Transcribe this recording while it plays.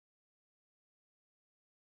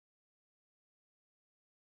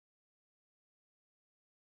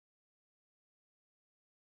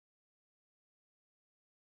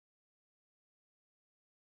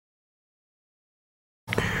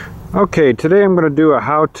Okay, today I'm going to do a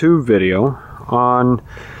how-to video on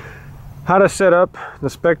how to set up the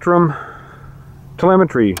Spektrum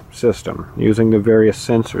telemetry system using the various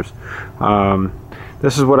sensors.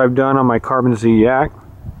 This is what I've done on my Carbon-Z Yak.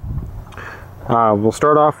 We'll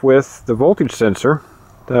start off with the voltage sensor.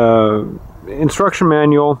 The instruction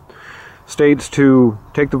manual states to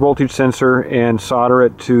take the voltage sensor and solder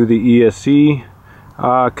it to the ESC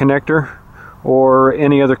connector or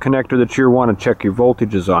any other connector that you want to check your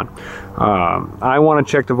voltages on. I want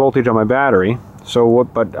to check the voltage on my battery,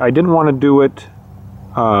 but I didn't want to do it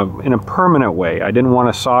in a permanent way. I didn't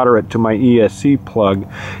want to solder it to my ESC plug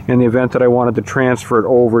in the event that I wanted to transfer it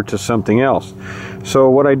over to something else. So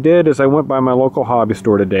what I did is I went by my local hobby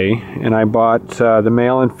store today and I bought the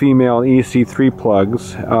male and female EC3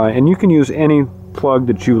 plugs, and you can use any plug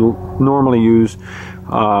that you normally use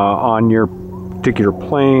on your particular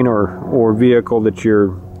plane or vehicle that you're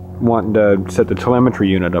wanting to set the telemetry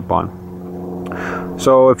unit up on.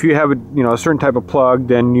 So if you have a certain type of plug,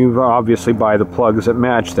 then you obviously buy the plugs that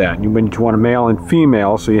match that. You want a male and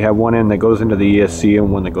female, so you have one end that goes into the ESC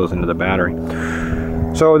and one that goes into the battery.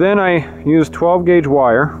 So then I use 12 gauge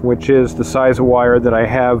wire, which is the size of wire that I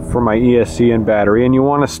have for my ESC and battery, and you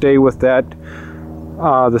want to stay with that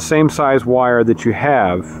the same size wire that you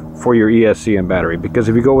have for your ESC and battery, because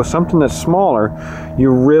if you go with something that's smaller,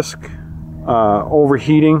 you risk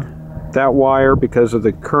overheating that wire because of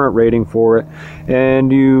the current rating for it,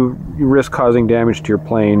 and you risk causing damage to your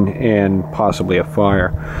plane and possibly a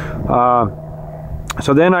fire.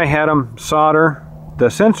 So then I had them solder the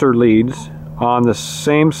sensor leads on the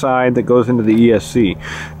same side that goes into the ESC,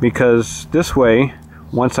 because this way,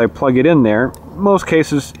 once I plug it in there, most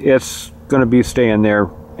cases it's going to be staying there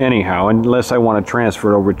anyhow, unless I want to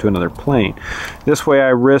transfer it over to another plane. This way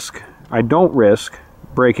I don't risk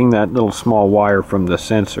breaking that little small wire from the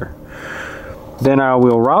sensor. Then I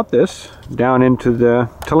will route this down into the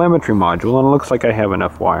telemetry module, and it looks like I have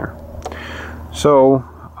enough wire. So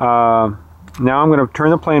now I'm going to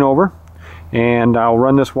turn the plane over and I'll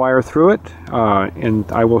run this wire through it,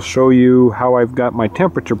 and I will show you how I've got my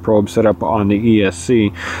temperature probe set up on the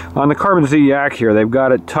ESC. On the Carbon-Z Yak here, they've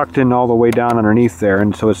got it tucked in all the way down underneath there,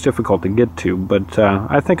 and so it's difficult to get to, but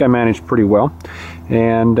I think I managed pretty well.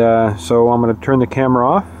 And so I'm going to turn the camera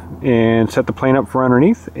off and set the plane up for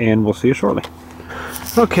underneath, and we'll see you shortly.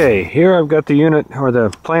 Okay, here I've got the unit, or the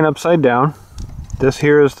plane, upside down. This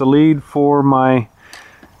here is the lead for my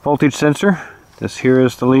voltage sensor. This here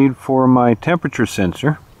is the lead for my temperature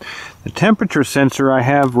sensor. The temperature sensor I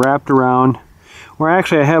have wrapped around, or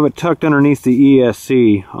actually I have it tucked underneath the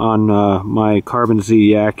ESC on my Carbon-Z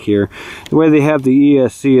Yak here. The way they have the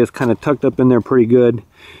ESC is kind of tucked up in there pretty good,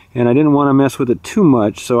 and I didn't want to mess with it too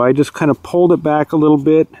much, so I just kind of pulled it back a little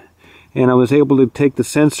bit, and I was able to take the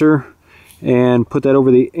sensor and put that over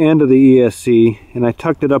the end of the ESC, and I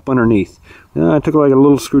tucked it up underneath. I took like a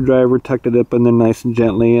little screwdriver, tucked it up in there nice and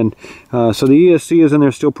gently, and so the ESC is in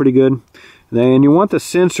there still pretty good. And you want the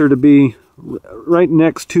sensor to be right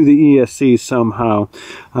next to the ESC somehow.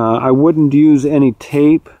 I wouldn't use any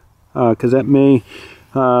tape because that may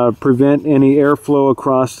prevent any airflow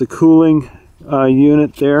across the cooling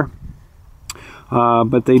unit there.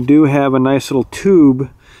 But they do have a nice little tube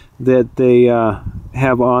that they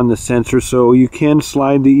have on the sensor, so you can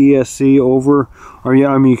slide the ESC over, or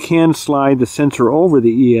you can slide the sensor over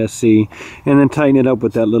the ESC and then tighten it up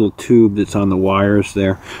with that little tube that's on the wires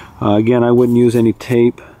there. Again, I wouldn't use any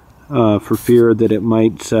tape for fear that it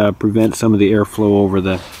might prevent some of the airflow over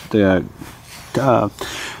the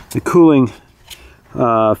cooling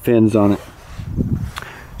fins on it.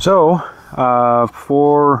 So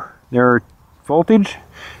for their voltage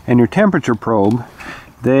and your temperature probe,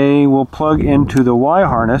 they will plug into the Y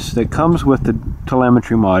harness that comes with the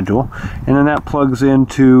telemetry module, and then that plugs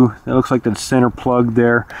into, that looks like the center plug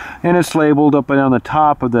there, and it's labeled up on the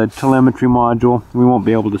top of the telemetry module. We won't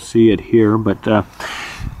be able to see it here, but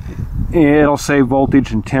it'll say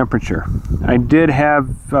voltage and temperature. I did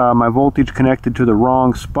have my voltage connected to the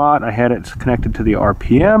wrong spot. I had it connected to the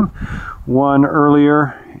RPM one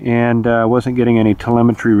earlier, and wasn't getting any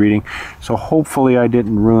telemetry reading, so hopefully I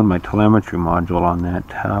didn't ruin my telemetry module on that.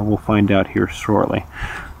 We'll find out here shortly.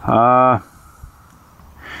 So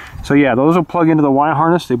yeah, those will plug into the Y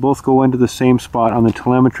harness. They both go into the same spot on the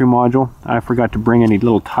telemetry module. I forgot to bring any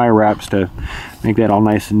little tie wraps to make that all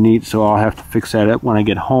nice and neat, so I'll have to fix that up when I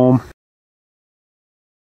get home.